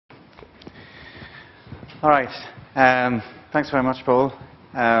All right. Thanks very much, Paul.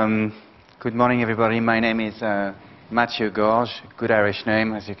 Good morning, everybody. My name is Mathieu Gorge, good Irish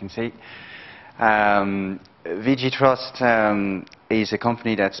name, as you can see. VigiTrust is a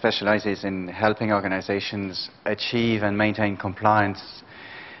company that specializes in helping organizations achieve and maintain compliance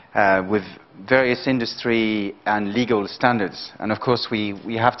with various industry and legal standards. And of course,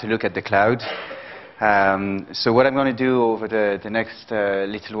 we have to look at the cloud. So what I'm going to do over the next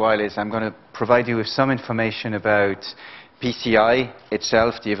little while is I'm going to provide you with some information about PCI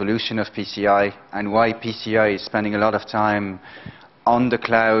itself, the evolution of PCI, and why PCI is spending a lot of time on the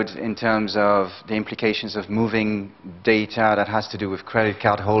cloud in terms of the implications of moving data that has to do with credit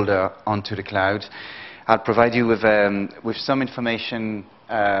card holder onto the cloud. I'll provide you with some information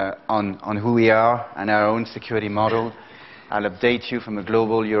on who we are and our own security model. I'll update you from a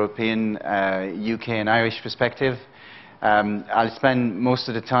global, European, UK and Irish perspective. I'll spend most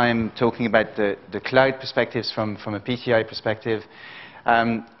of the time talking about the cloud perspectives from a PCI perspective.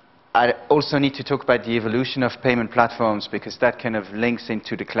 I also need to talk about the evolution of payment platforms because that kind of links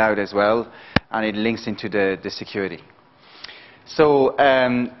into the cloud as well, and it links into the security. So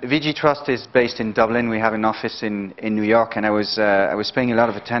VigiTrust is based in Dublin. We have an office in New York, and I was paying a lot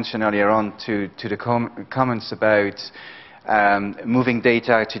of attention earlier on to the comments about moving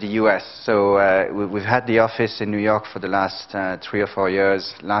data to the US. So we've had the office in New York for the last 3 or 4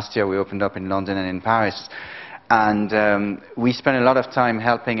 years. Last year we opened up in London and in Paris. And we spend a lot of time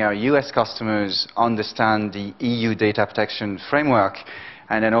helping our US customers understand the EU data protection framework,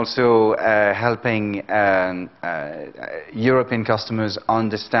 and then also helping European customers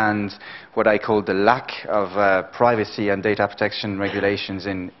understand what I call the lack of privacy and data protection regulations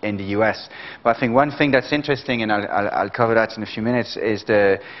in the US. But I think one thing that's interesting, and I'll cover that in a few minutes, is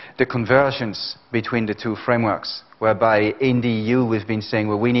the convergence between the two frameworks, whereby in the EU we've been saying,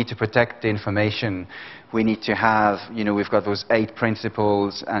 well, we need to protect the information. We need to have, we've got those 8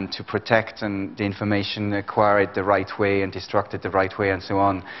 principles, and to protect and the information, acquire it the right way and destruct it the right way, and so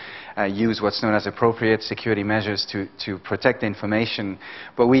on. Use what's known as appropriate security measures to protect the information.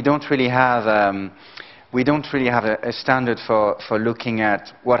 But we don't really have a standard for looking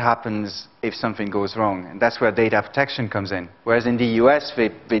at what happens if something goes wrong. And that's where data protection comes in. Whereas in the US, they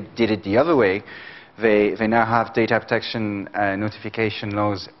did it the other way. They now have data protection notification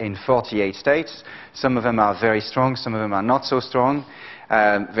laws in 48 states. Some of them are very strong, some of them are not so strong.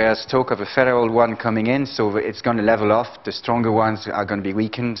 There's talk of a federal one coming in, so it's going to level off. The stronger ones are going to be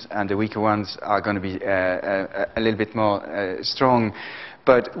weakened, and the weaker ones are going to be a little bit more strong.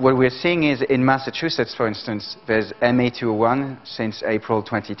 But what we're seeing is in Massachusetts, for instance, there's MA201 since April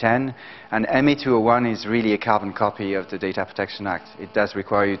 2010, and MA201 is really a carbon copy of the Data Protection Act. It does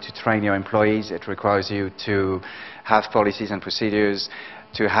require you to train your employees. It requires you to have policies and procedures,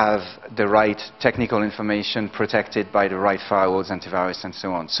 to have the right technical information protected by the right firewalls, antivirus, and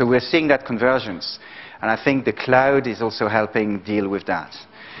so on. So we're seeing that convergence, and I think the cloud is also helping deal with that.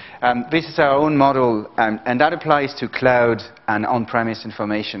 This is our own model, and that applies to cloud and on-premise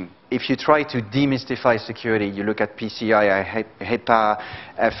information. If you try to demystify security, you look at PCI, HIPAA,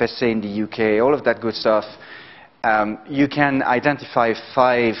 FSA in the UK, all of that good stuff, you can identify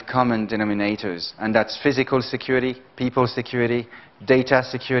 5 common denominators, and that's physical security, people security, data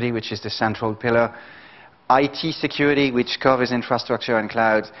security, which is the central pillar, IT security, which covers infrastructure and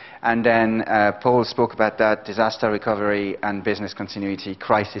cloud, and then Paul spoke about that, disaster recovery and business continuity,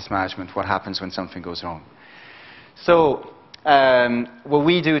 crisis management, what happens when something goes wrong. So what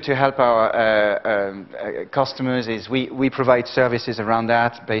we do to help our customers is we provide services around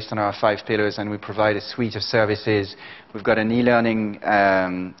that based on our 5 pillars, and we provide a suite of services. We've got an e-learning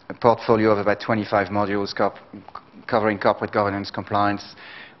portfolio of about 25 modules covering corporate governance, compliance.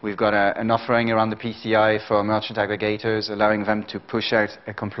 We've got an offering around the PCI for merchant aggregators, allowing them to push out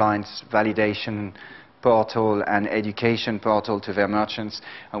a compliance validation portal and education portal to their merchants,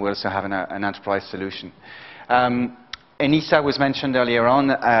 and we also have an enterprise solution. ENISA was mentioned earlier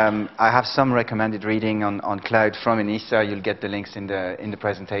on. I have some recommended reading on cloud from ENISA. You'll get the links in the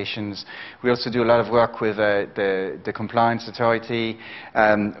presentations. We also do a lot of work with the compliance authority.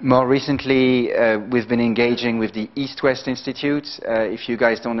 More recently, we've been engaging with the East-West Institute. If you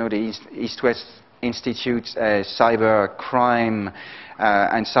guys don't know the East-West Institute cyber crime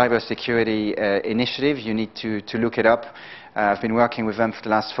and cyber security initiative, you need to look it up. I've been working with them for the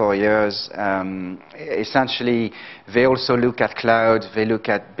last 4 years. Essentially, they also look at cloud, they look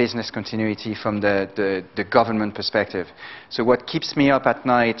at business continuity from the government perspective. So what keeps me up at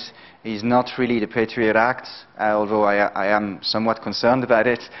night is not really the Patriot Act, although I am somewhat concerned about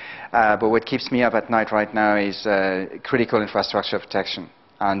it. But what keeps me up at night right now is critical infrastructure protection.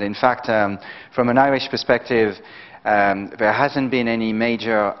 And in fact, from an Irish perspective, there hasn't been any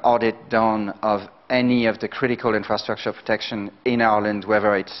major audit done of any of the critical infrastructure protection in Ireland,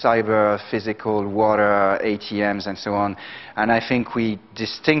 whether it's cyber, physical, water, ATMs, and so on. And I think we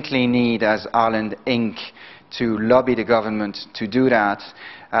distinctly need, as Ireland Inc., to lobby the government to do that.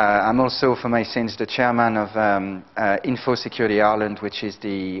 I'm also, for my sins, the chairman of Info Security Ireland, which is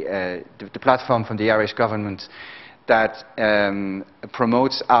the platform from the Irish government that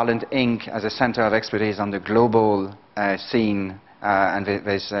promotes Ireland Inc. as a center of expertise on the global scene. And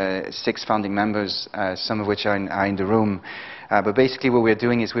there's 6 founding members, some of which are in the room. But basically what we're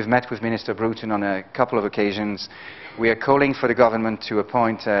doing is we've met with Minister Bruton on a couple of occasions. We are calling for the government to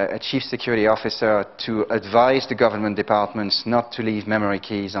appoint a chief security officer to advise the government departments not to leave memory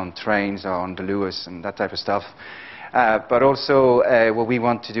keys on trains or on the Luas and that type of stuff. But also what we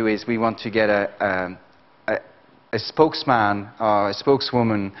want to do is we want to get a spokesman or a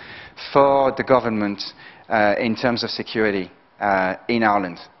spokeswoman for the government in terms of security in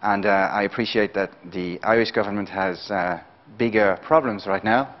Ireland. And I appreciate that the Irish government has bigger problems right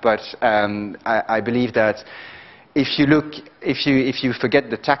now, but I believe that if you forget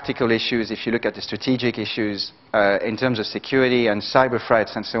the tactical issues, if you look at the strategic issues in terms of security and cyber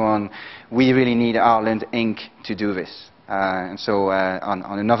threats and so on, we really need Ireland Inc. to do this. And so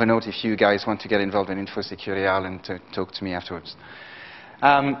on another note, if you guys want to get involved in Info Security Ireland, talk to me afterwards.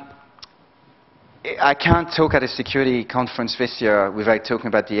 I can't talk at a security conference this year without talking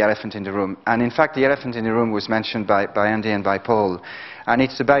about the elephant in the room. And in fact, the elephant in the room was mentioned by Andy and by Paul. And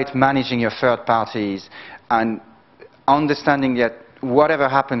it's about managing your third parties and understanding that whatever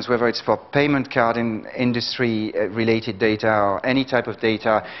happens, whether it's for payment card industry-related data or any type of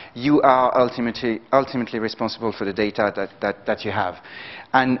data, you are ultimately responsible for the data that you have.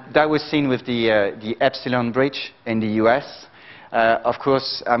 And that was seen with the Epsilon bridge in the US. Of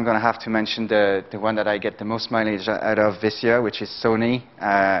course, I'm going to have to mention the one that I get the most mileage out of this year, which is Sony.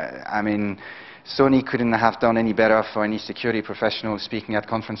 I mean, Sony couldn't have done any better for any security professional speaking at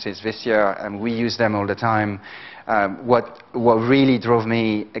conferences this year, and we use them all the time. What really drove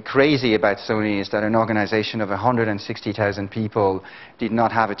me crazy about Sony is that an organization of 160,000 people did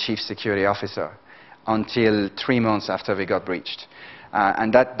not have a chief security officer until 3 months after they got breached.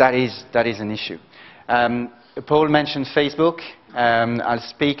 And that is an issue. Paul mentioned Facebook. I'll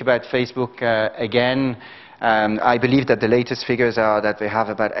speak about Facebook again. I believe that the latest figures are that they have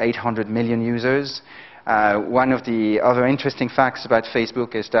about 800 million users. One of the other interesting facts about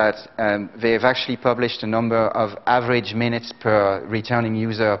Facebook is that they have actually published a number of average minutes per returning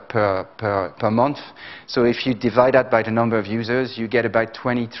user per month. So if you divide that by the number of users, you get about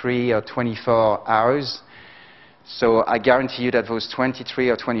 23 or 24 hours. So I guarantee you that those 23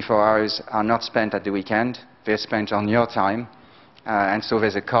 or 24 hours are not spent at the weekend. They're spent on your time. And so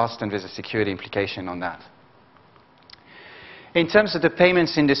there's a cost and there's a security implication on that. In terms of the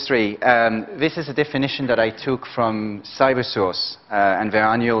payments industry, this is a definition that I took from CyberSource and their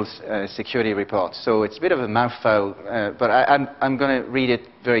annual security report. So it's a bit of a mouthful, but I'm going to read it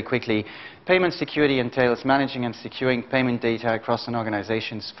very quickly. Payment security entails managing and securing payment data across an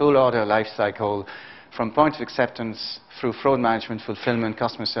organization's full order lifecycle, from point of acceptance through fraud management, fulfillment,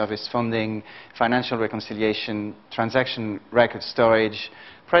 customer service, funding, financial reconciliation, transaction record storage,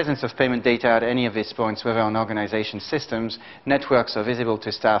 presence of payment data at any of these points, whether on organization systems, networks, or visible to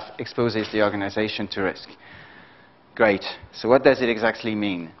staff, exposes the organization to risk. Great. So what does it exactly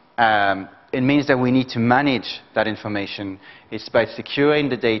mean? It means that we need to manage that information. It's about securing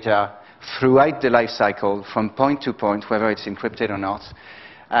the data throughout the life cycle, from point to point, whether it's encrypted or not.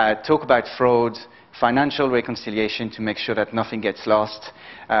 Talk about fraud, financial reconciliation to make sure that nothing gets lost.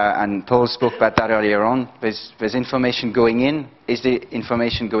 And Paul spoke about that earlier on. There's information going in. Is the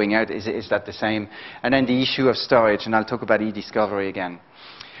information going out? Is that the same? And then the issue of storage, and I'll talk about e-discovery again.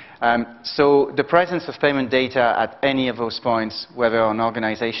 So the presence of payment data at any of those points, whether on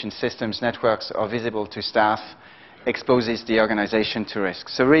organization systems, networks, or visible to staff, exposes the organization to risk.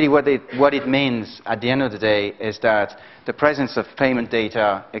 So really what it means at the end of the day is that the presence of payment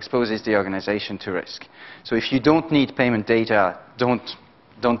data exposes the organization to risk. So if you don't need payment data,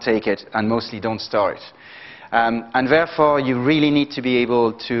 don't take it, and mostly don't store it. And therefore, you really need to be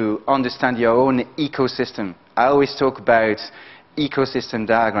able to understand your own ecosystem. I always talk about ecosystem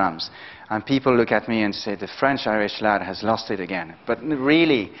diagrams, and people look at me and say, the French-Irish lad has lost it again. But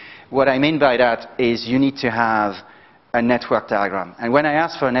really, what I mean by that is you need to have a network diagram. And when I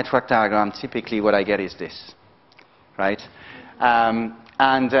ask for a network diagram, typically what I get is this, right? And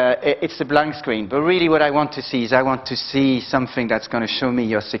And it's a blank screen. But really what I want to see is I want to see something that's going to show me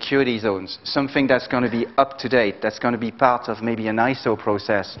your security zones, something that's going to be up to date, that's going to be part of maybe an ISO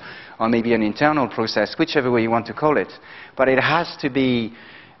process or maybe an internal process, whichever way you want to call it. But it has to be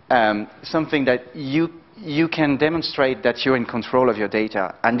something that you can demonstrate that you're in control of your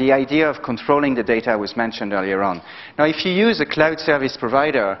data. And the idea of controlling the data was mentioned earlier on. Now, if you use a cloud service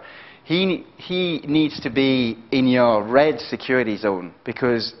provider, he needs to be in your red security zone,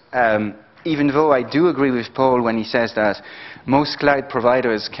 because even though I do agree with Paul when he says that most cloud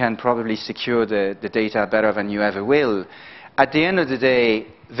providers can probably secure the data better than you ever will, at the end of the day,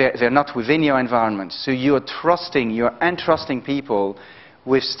 they're not within your environment. So you're entrusting people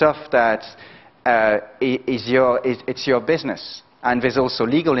with stuff that it's your business. And there's also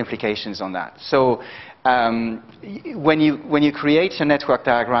legal implications on that. So when you create your network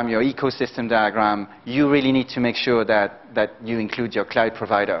diagram, your ecosystem diagram, you really need to make sure that you include your cloud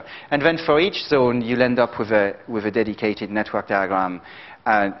provider. And then for each zone, you'll end up with a dedicated network diagram.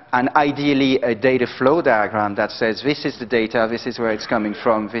 And ideally, a data flow diagram that says, this is the data, this is where it's coming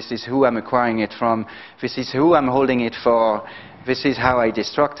from, this is who I'm acquiring it from, this is who I'm holding it for, this is how I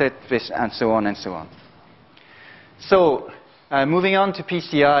destruct it, and so on and so on. So, moving on to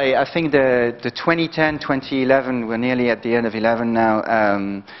PCI, I think the 2010-2011, we're nearly at the end of 11 now,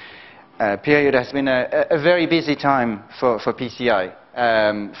 period has been a very busy time for PCI.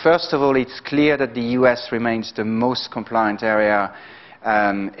 First of all, it's clear that the US remains the most compliant area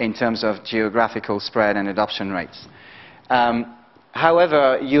in terms of geographical spread and adoption rates.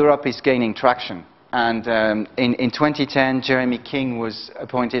 However, Europe is gaining traction. And in 2010, Jeremy King was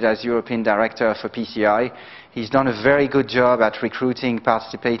appointed as European Director for PCI. He's done a very good job at recruiting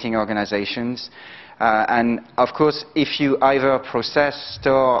participating organizations. And of course, if you either process,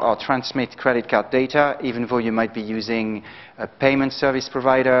 store, or transmit credit card data, even though you might be using a payment service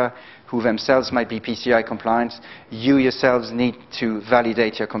provider who themselves might be PCI compliant, you yourselves need to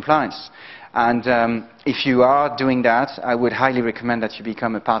validate your compliance. And if you are doing that, I would highly recommend that you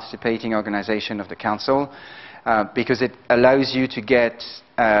become a participating organization of the Council, because it allows you to get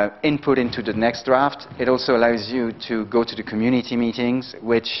input into the next draft. It also allows you to go to the community meetings,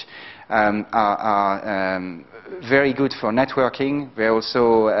 which are very good for networking. They're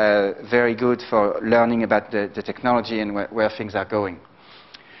also very good for learning about the technology and where things are going.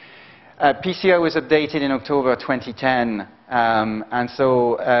 PCI was updated in October 2010, and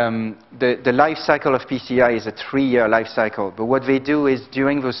so the life cycle of PCI is a 3-year life cycle. But what they do is,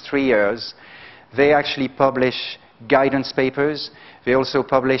 during those 3 years, they actually publish guidance papers. They also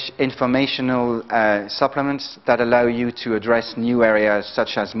publish informational supplements that allow you to address new areas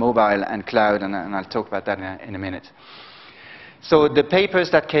such as mobile and cloud, and I'll talk about that in a minute. So the papers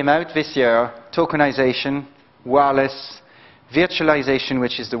that came out this year: tokenization, wireless, virtualization,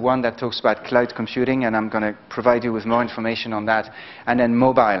 which is the one that talks about cloud computing, and I'm going to provide you with more information on that, and then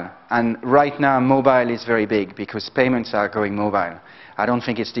mobile. And right now, mobile is very big because payments are going mobile. I don't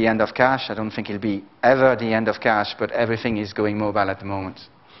think it's the end of cash. I don't think it'll be ever the end of cash, but everything is going mobile at the moment.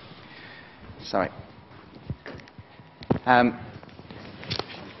 Sorry.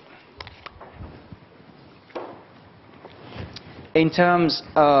 In terms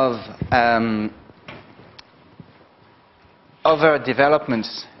of other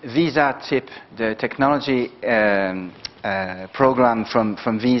developments, Visa TIP, the technology program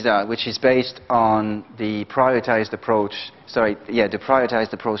from Visa, which is based on the prioritized approach, the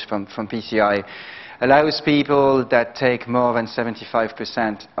prioritized approach from PCI, allows people that take more than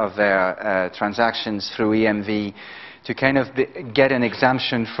 75% of their transactions through EMV to kind of get an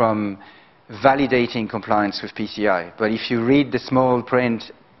exemption from validating compliance with PCI. But if you read the small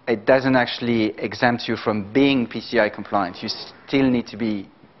print, it doesn't actually exempt you from being PCI compliant. You still need to be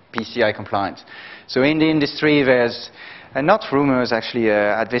PCI compliant. So in the industry, there's not rumors, actually,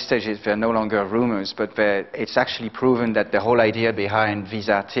 at this stage they're no longer rumors, but it's actually proven that the whole idea behind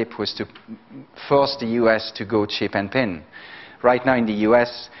Visa TIP was to force the US to go chip and pin. Right now in the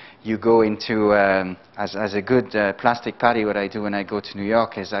US, you go into, as a good plastic paddy, what I do when I go to New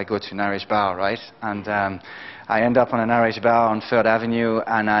York is I go to an Irish bar, right? And I end up on an Irish bar on 3rd Avenue,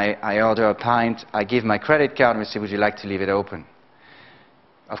 and I order a pint. I give my credit card, and we say, would you like to leave it open?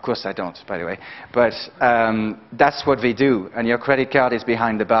 Of course I don't, by the way. But that's what they do. And your credit card is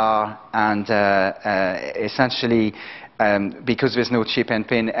behind the bar, and essentially, because there's no chip and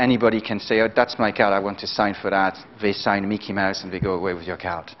pin, anybody can say, oh, that's my card, I want to sign for that. They sign Mickey Mouse, and they go away with your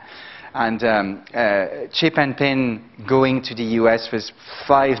card. And chip and pin going to the US, there's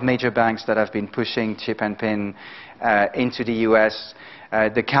 5 major banks that have been pushing chip and pin into the US.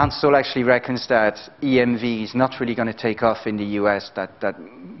 The council actually reckons that EMV is not really going to take off in the US, that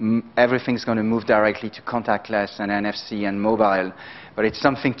everything's going to move directly to contactless and NFC and mobile. But it's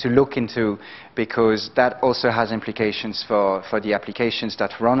something to look into because that also has implications for the applications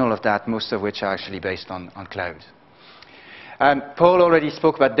that run all of that, most of which are actually based on cloud. Paul already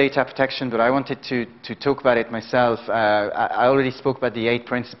spoke about data protection, but I wanted to talk about it myself. I already spoke about the 8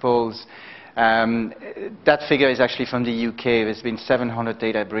 principles. That figure is actually from the UK. There's been 700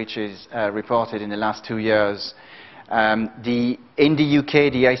 data breaches reported in the last 2 years. In the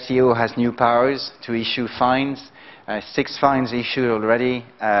UK, the ICO has new powers to issue fines. 6 fines issued already.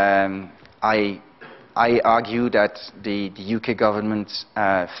 I argue that the UK government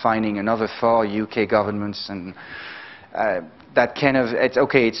fining another 4 UK governments, and that kind of, it's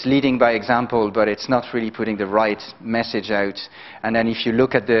okay, it's leading by example, but it's not really putting the right message out. And then if you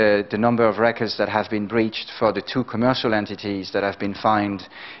look at the number of records that have been breached for the 2 commercial entities that have been fined,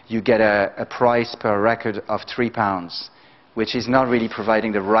 you get a price per record of £3, which is not really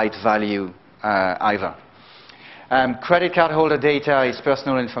providing the right value either. Credit card holder data is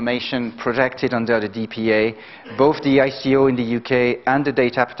personal information protected under the DPA. Both the ICO in the UK and the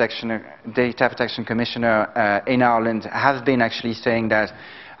Data Protection Commissioner in Ireland have been actually saying that,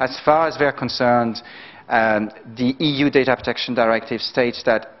 as far as they're concerned, the EU Data Protection Directive states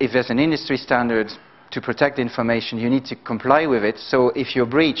that if there's an industry standard to protect information, you need to comply with it. So if you're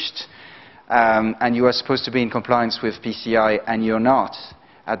breached and you are supposed to be in compliance with PCI and you're not,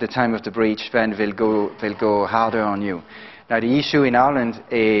 at the time of the breach, then they'll go harder on you. Now, the issue in Ireland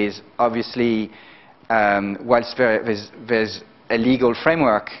is obviously, whilst there's a legal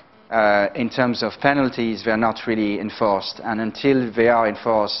framework in terms of penalties, they're not really enforced. And until they are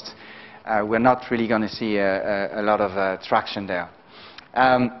enforced, we're not really going to see a lot of traction there.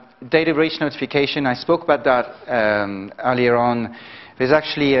 Data breach notification, I spoke about that earlier on. There's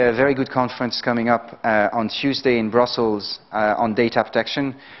actually a very good conference coming up on Tuesday in Brussels on data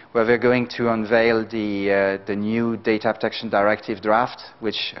protection, where we're going to unveil the new Data Protection Directive draft,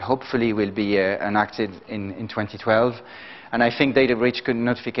 which hopefully will be enacted in 2012. And I think data breach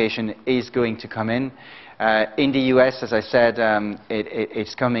notification is going to come in. In the US, as I said,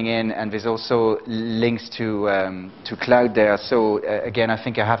 it's coming in, and there's also links to cloud there. So again, I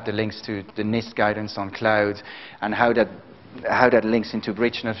think I have the links to the NIST guidance on cloud and how that links into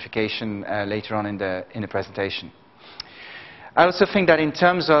breach notification later on in the presentation. I also think that in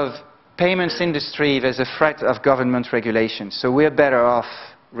terms of payments industry, there's a threat of government regulation. So we're better off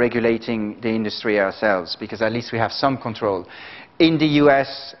regulating the industry ourselves, because at least we have some control. In the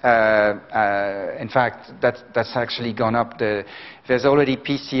US, in fact, that's actually gone up. There's already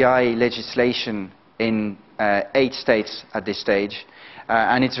PCI legislation in 8 states at this stage.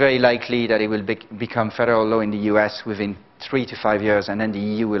 And it's very likely that it will become federal law in the US within 3 to 5 years, and then the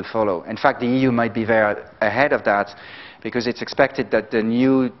EU will follow. In fact, the EU might be there ahead of that, because it's expected that the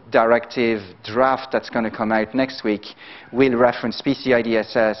new directive draft that's going to come out next week will reference PCI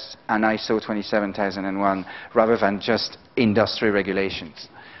DSS and ISO 27001 rather than just industry regulations.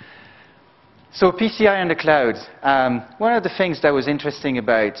 So PCI and the cloud. One of the things that was interesting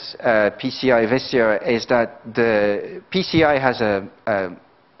about PCI this year is that the PCI has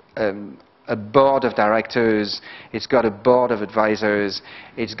a board of directors, it's got a board of advisors,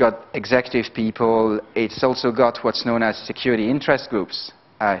 it's got executive people, it's also got what's known as security interest groups,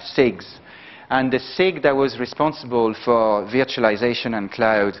 SIGs. And the SIG that was responsible for virtualization and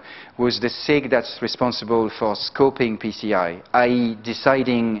cloud was the SIG that's responsible for scoping PCI, i.e.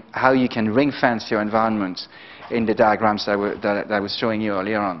 deciding how you can ring-fence your environment in the diagrams that I was showing you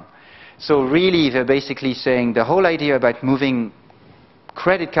earlier on. So really, they're basically saying the whole idea about moving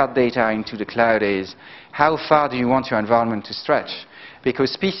credit card data into the cloud is how far do you want your environment to stretch?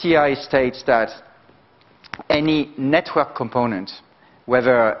 Because PCI states that any network component,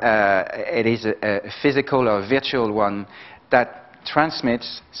 whether it is a physical or a virtual one, that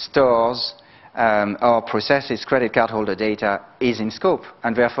transmits, stores, or processes credit card holder data is in scope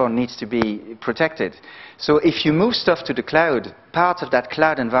and therefore needs to be protected. So if you move stuff to the cloud, part of that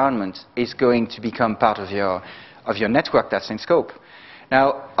cloud environment is going to become part of your network that's in scope.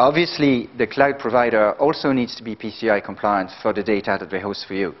 Now, obviously, the cloud provider also needs to be PCI compliant for the data that they host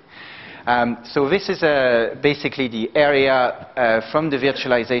for you. So this is basically the area from the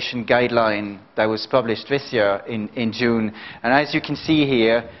virtualization guideline that was published this year in June. And as you can see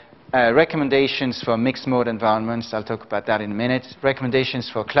here, recommendations for mixed mode environments, I'll talk about that in a minute, recommendations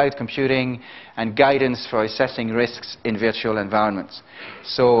for cloud computing, and guidance for assessing risks in virtual environments.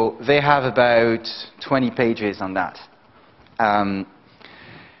 So they have about 20 pages on that.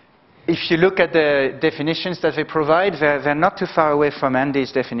 if you look at the definitions that they provide, they're not too far away from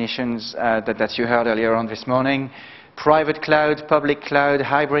Andy's definitions that you heard earlier on this morning. Private cloud, public cloud,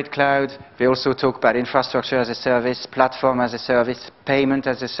 hybrid cloud. They also talk about infrastructure as a service, platform as a service, payment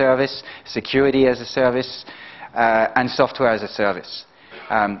as a service, security as a service, and software as a service.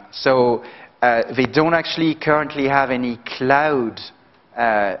 They don't actually currently have any cloud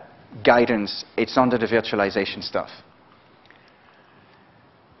guidance. It's under the virtualization stuff.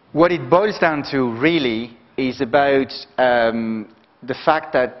 What it boils down to really is about the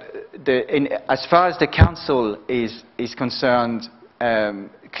fact that as far as the council is concerned,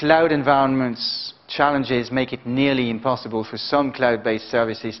 cloud environments challenges make it nearly impossible for some cloud-based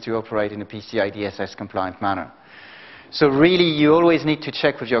services to operate in a PCI DSS compliant manner. So really, you always need to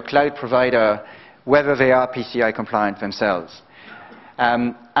check with your cloud provider whether they are PCI compliant themselves.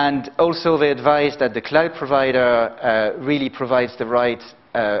 And also they advise that the cloud provider really provides the right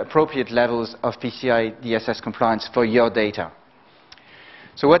appropriate levels of PCI DSS compliance for your data.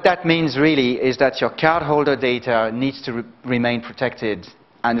 So what that means really is that your cardholder data needs to remain protected,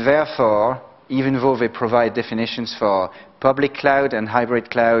 and therefore, even though they provide definitions for public cloud and hybrid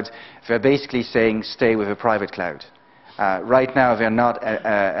cloud, they're basically saying stay with a private cloud. Right now, they're not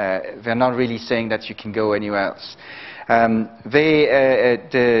really saying that you can go anywhere else.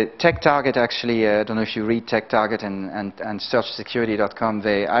 The Tech Target actually, I don't know if you read Tech Target and searchsecurity.com,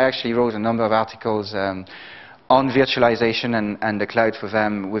 I actually wrote a number of articles on virtualization and the cloud for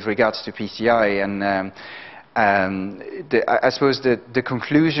them with regards to PCI. And I suppose the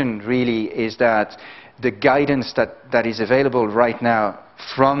conclusion really is that the guidance that is available right now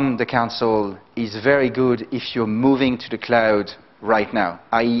from the council is very good if you're moving to the cloud right now,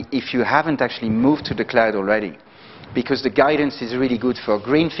 i.e. if you haven't actually moved to the cloud already. Because the guidance is really good for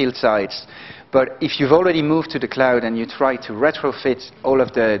greenfield sites, but if you've already moved to the cloud and you try to retrofit all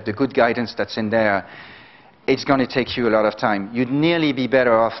of the good guidance that's in there, it's going to take you a lot of time. You'd nearly be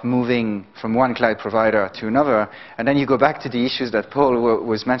better off moving from one cloud provider to another, and then you go back to the issues that Paul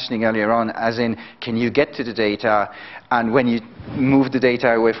was mentioning earlier on, as in, can you get to the data? And when you move the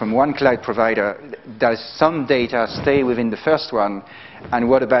data away from one cloud provider, does some data stay within the first one? And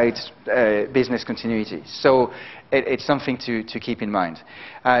what about business continuity? So it's something to keep in mind.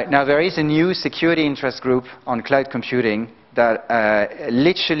 Now, there is a new security interest group on cloud computing that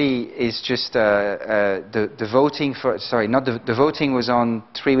literally is just the voting for, sorry, not the voting was on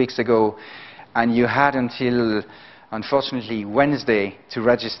 3 weeks ago, and you had until, unfortunately, Wednesday to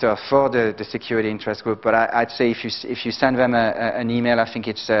register for the security interest group. But I'd say if you send them an email, I think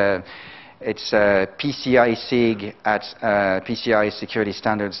it's PCISIG at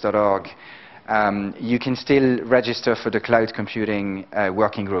PCISecuritystandards.org. You can still register for the cloud computing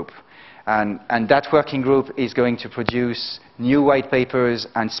working group. And that working group is going to produce new white papers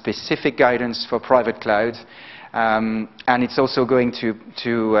and specific guidance for private cloud. And it's also going to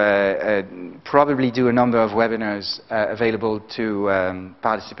probably do a number of webinars available to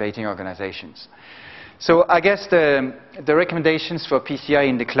participating organizations. So I guess the recommendations for PCI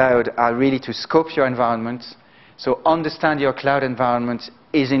in the cloud are really to scope your environment. So understand your cloud environment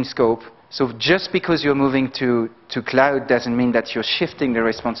is in scope. So just because you're moving to cloud doesn't mean that you're shifting the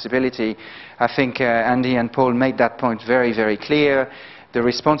responsibility. I think Andy and Paul made that point very, very clear. The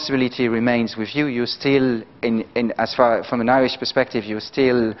responsibility remains with you. You're still, as far from an Irish perspective, you're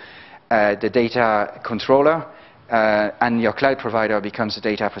still the data controller, and your cloud provider becomes a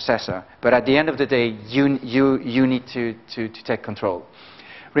data processor. But at the end of the day, you need to take control.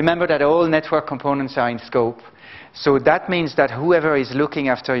 Remember that all network components are in scope. So that means that whoever is looking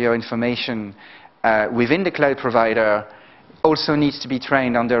after your information within the cloud provider also needs to be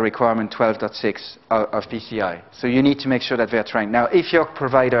trained under requirement 12.6 of PCI. So you need to make sure that they're trained. Now, if your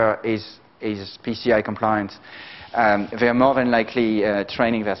provider is PCI compliant, they're more than likely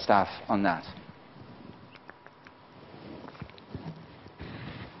training their staff on that.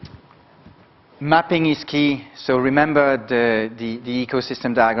 Mapping is key. So remember the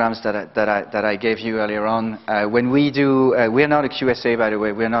ecosystem diagrams that I gave you earlier on. When we do, we're not a QSA, by the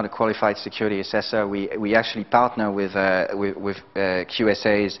way. We're not a qualified security assessor. We actually partner with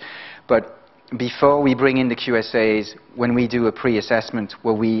QSAs. But before we bring in the QSAs, when we do a pre-assessment,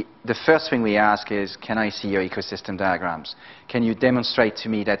 the first thing we ask is, can I see your ecosystem diagrams? Can you demonstrate to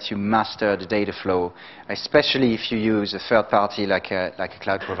me that you master the data flow, especially if you use a third party like a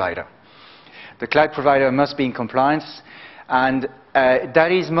cloud provider? The cloud provider must be in compliance, and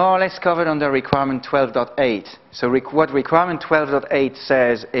that is more or less covered under requirement 12.8. So what requirement 12.8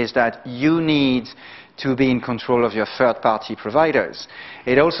 says is that you need to be in control of your third-party providers.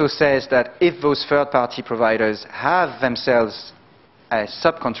 It also says that if those third-party providers have themselves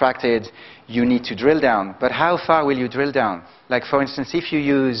subcontracted, you need to drill down. But how far will you drill down? Like, for instance, if you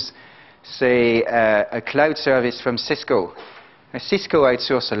use, say, a cloud service from Cisco. Cisco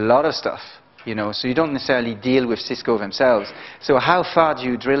outsources a lot of stuff, you know, so you don't necessarily deal with Cisco themselves. So how far do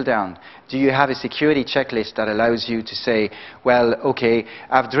you drill down? Do you have a security checklist that allows you to say, well, okay,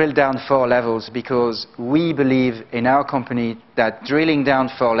 I've drilled down 4 levels because we believe in our company that drilling down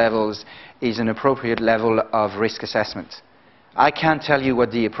 4 levels is an appropriate level of risk assessment. I can't tell you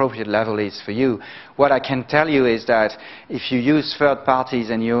what the appropriate level is for you. What I can tell you is that if you use third parties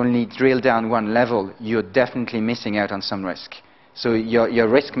and you only drill down 1 level, you're definitely missing out on some risk. So your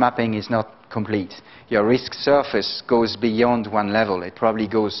risk mapping is not complete. Your risk surface goes beyond 1 level. It probably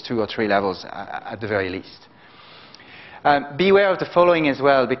goes 2 or 3 levels at the very least. Beware of the following as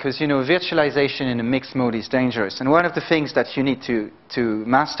well, because, you know, virtualization in a mixed mode is dangerous. And one of the things that you need to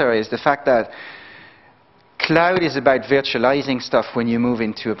master is the fact that cloud is about virtualizing stuff when you move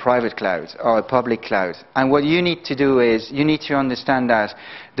into a private cloud or a public cloud. And what you need to do is you need to understand that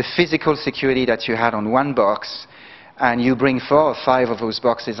the physical security that you had on 1 box, and you bring 4 or 5 of those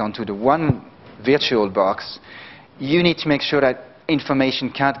boxes onto the 1 virtual box, you need to make sure that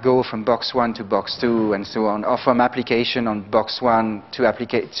information can't go from box 1 to box 2 and so on, or from application on box 1 to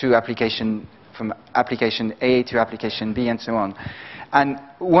application, from application A to application B and so on. And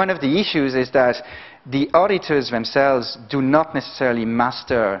one of the issues is that the auditors themselves do not necessarily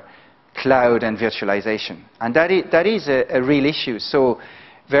master cloud and virtualization. And that is a real issue. So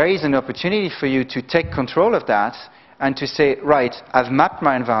there is an opportunity for you to take control of that and to say, right, I've mapped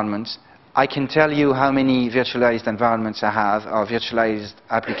my environment. I can tell you how many virtualized environments I have, or virtualized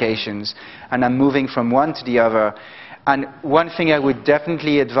applications, and I'm moving from one to the other. And one thing I would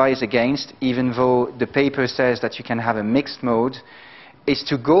definitely advise against, even though the paper says that you can have a mixed mode, is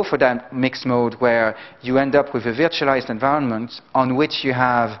to go for that mixed mode where you end up with a virtualized environment on which you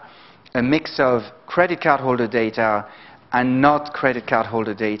have a mix of credit card holder data and not credit card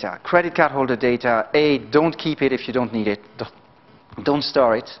holder data. Credit card holder data, A, don't keep it if you don't need it. Don't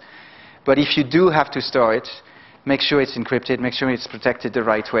store it. But if you do have to store it, make sure it's encrypted, make sure it's protected the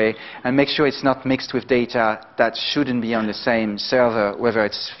right way, and make sure it's not mixed with data that shouldn't be on the same server, whether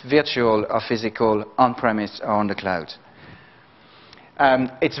it's virtual or physical, on-premise or on the cloud.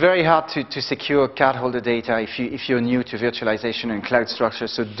 It's very hard to secure cardholder data if you're new to virtualization and cloud structure,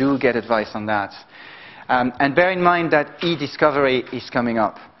 so do get advice on that. And bear in mind that e-discovery is coming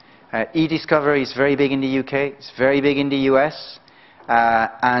up. E-discovery is very big in the UK, it's very big in the US,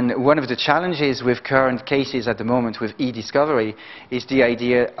 and one of the challenges with current cases at the moment with e-discovery is the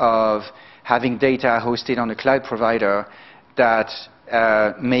idea of having data hosted on a cloud provider that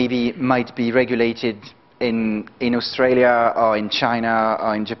maybe might be regulated in Australia or in China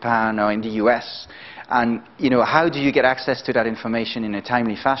or in Japan or in the US. And, you know, how do you get access to that information in a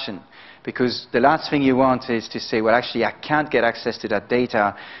timely fashion? Because the last thing you want is to say, well, actually, I can't get access to that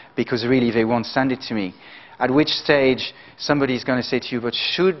data because really they won't send it to me. At which stage somebody's going to say to you, but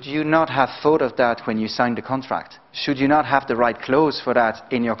should you not have thought of that when you signed the contract? Should you not have the right clause for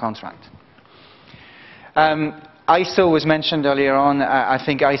that in your contract? ISO was mentioned earlier on. I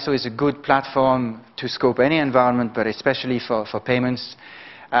think ISO is a good platform to scope any environment, but especially for payments.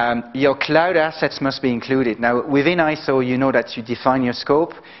 Your cloud assets must be included. Now, within ISO, you know that you define your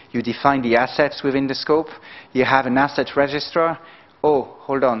scope, you define the assets within the scope, you have an asset registrar. Oh,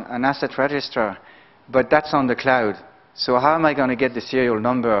 hold on, an asset registrar, but that's on the cloud. So how am I going to get the serial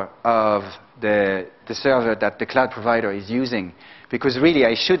number of the server that the cloud provider is using? Because really,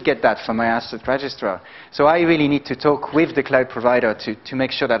 I should get that from my asset registrar. So I really need to talk with the cloud provider to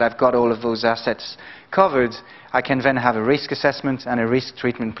make sure that I've got all of those assets covered. I can then have a risk assessment and a risk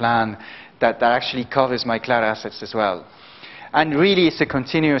treatment plan that actually covers my cloud assets as well. And really, it's a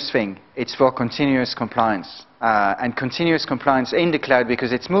continuous thing. It's for continuous compliance. And continuous compliance in the cloud,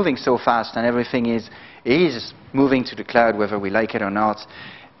 because it's moving so fast and everything is moving to the cloud, whether we like it or not.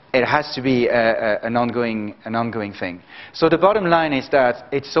 It has to be an ongoing thing. So the bottom line is that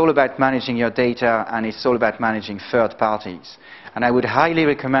it's all about managing your data and it's all about managing third parties. And I would highly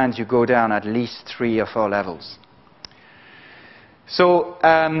recommend you go down at least 3 or 4 levels. So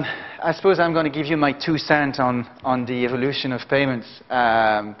I suppose I'm going to give you my 2 cents on the evolution of payments.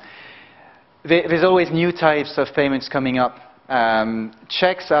 There's always new types of payments coming up.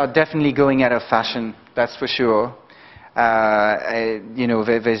 Checks are definitely going out of fashion, that's for sure. You know,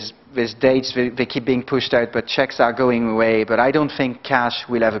 there's dates, they keep being pushed out, but checks are going away. But I don't think cash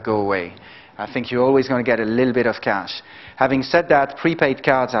will ever go away. I think you're always going to get a little bit of cash. Having said that, prepaid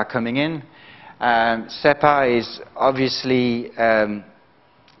cards are coming in. SEPA is obviously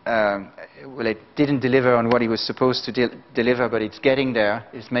well, it didn't deliver on what it was supposed to deliver, but it's getting there.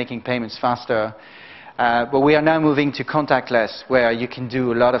 It's making payments faster. But we are now moving to contactless, where you can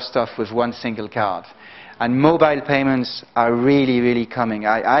do a lot of stuff with one single card. And mobile payments are really, really coming.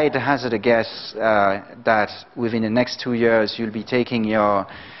 I'd hazard a guess that within the next 2 years, you'll be taking your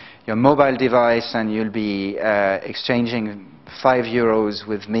mobile device and you'll be exchanging €5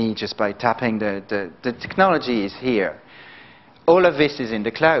 with me just by tapping. The technology is here. All of this is in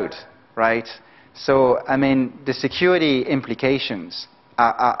the cloud, right? So, I mean, the security implications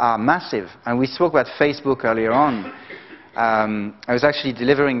are massive. And we spoke about Facebook earlier on. I was actually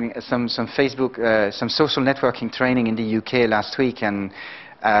delivering some Facebook, some social networking training in the UK last week, and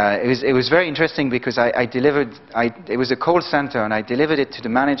it was very interesting because it was a call center, and I delivered it to the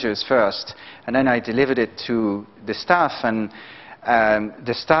managers first, and then I delivered it to the staff, and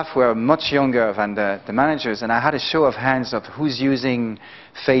the staff were much younger than the managers, and I had a show of hands of who's using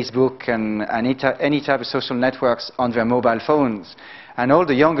Facebook and any type of social networks on their mobile phones. And all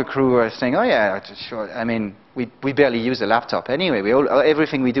the younger crew were saying, oh yeah, sure. I mean, we barely use a laptop anyway.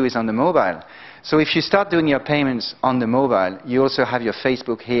 Everything we do is on the mobile. So if you start doing your payments on the mobile, you also have your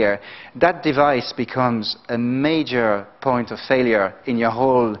Facebook here. That device becomes a major point of failure in your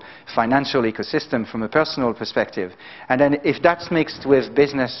whole financial ecosystem from a personal perspective. And then if that's mixed with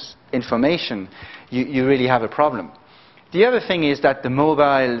business information, you really have a problem. The other thing is that the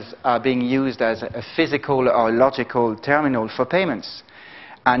mobiles are being used as a physical or logical terminal for payments.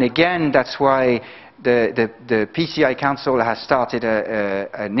 And again, that's why the PCI Council has started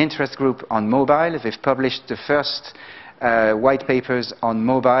an interest group on mobile. They've published the first white papers on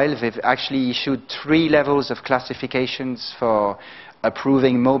mobile. They've actually issued 3 levels of classifications for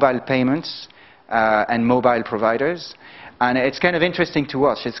approving mobile payments and mobile providers. And it's kind of interesting to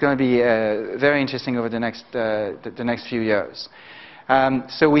watch. It's going to be very interesting over the next few years.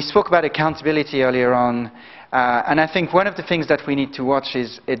 So we spoke about accountability earlier on. And I think one of the things that we need to watch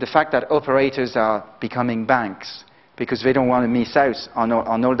is the fact that operators are becoming banks because they don't want to miss out on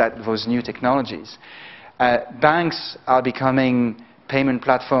all those new technologies. Banks are becoming payment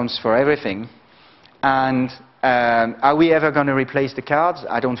platforms for everything. And are we ever going to replace the cards?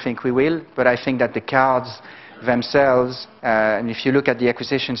 I don't think we will. But I think that the cards themselves, and if you look at the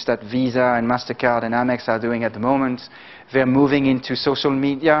acquisitions that Visa and MasterCard and Amex are doing at the moment, they're moving into social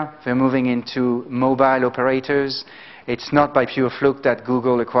media, they're moving into mobile operators. It's not by pure fluke that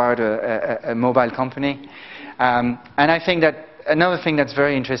Google acquired a mobile company. And I think that another thing that's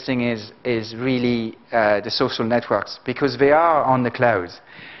very interesting is really the social networks, because they are on the cloud.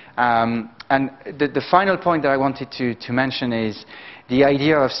 And the final point that I wanted to mention is the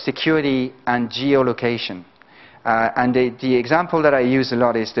idea of security and geolocation. And the example that I use a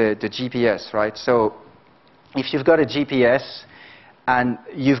lot is the GPS, right? So if you've got a GPS and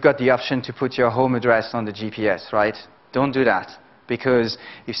you've got the option to put your home address on the GPS, right? Don't do that. Because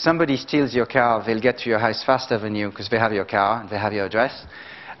if somebody steals your car, they'll get to your house faster than you because they have your car and they have your address.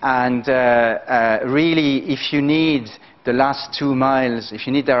 And really, if you need the last 2 miles, if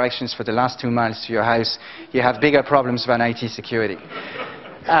you need directions for the last 2 miles to your house, you have bigger problems than IT security.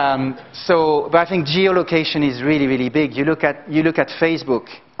 But I think geolocation is really, really big. You look at Facebook,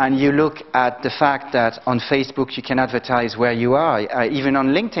 and you look at the fact that on Facebook you can advertise where you are, even on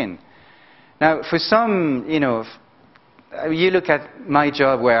LinkedIn. Now, for some, you look at my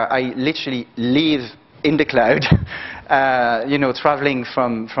job where I literally live in the cloud, traveling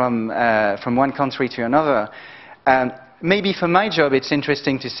from one country to another. Maybe for my job it's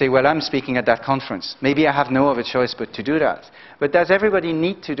interesting to say, well, I'm speaking at that conference. Maybe I have no other choice but to do that. But does everybody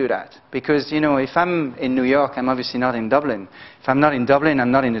need to do that? Because, if I'm in New York, I'm obviously not in Dublin. If I'm not in Dublin,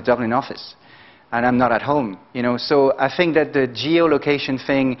 I'm not in the Dublin office. And I'm not at home, So I think that the geolocation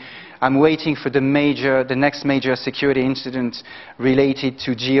thing, I'm waiting for the next major security incident related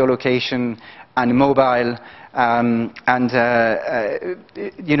to geolocation and mobile.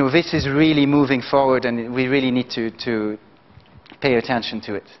 This is really moving forward, and we really need to pay attention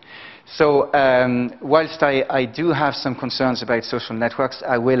to it. So whilst I do have some concerns about social networks,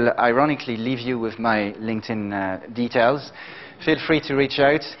 I will ironically leave you with my LinkedIn details. Feel free to reach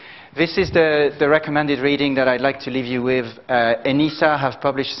out. This is the recommended reading that I'd like to leave you with. ENISA have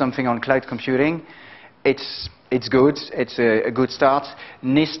published something on cloud computing. It's good. It's a good start.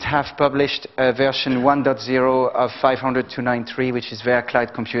 NIST have published a version 1.0 of 500.293, which is their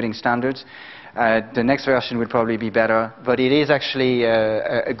cloud computing standard. The next version will probably be better, but it is actually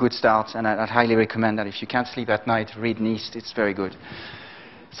a good start, and I'd highly recommend that. If you can't sleep at night, read NIST. It's very good.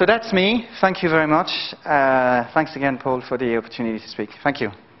 So that's me. Thank you very much. Thanks again, Paul, for the opportunity to speak. Thank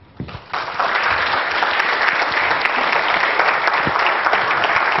you.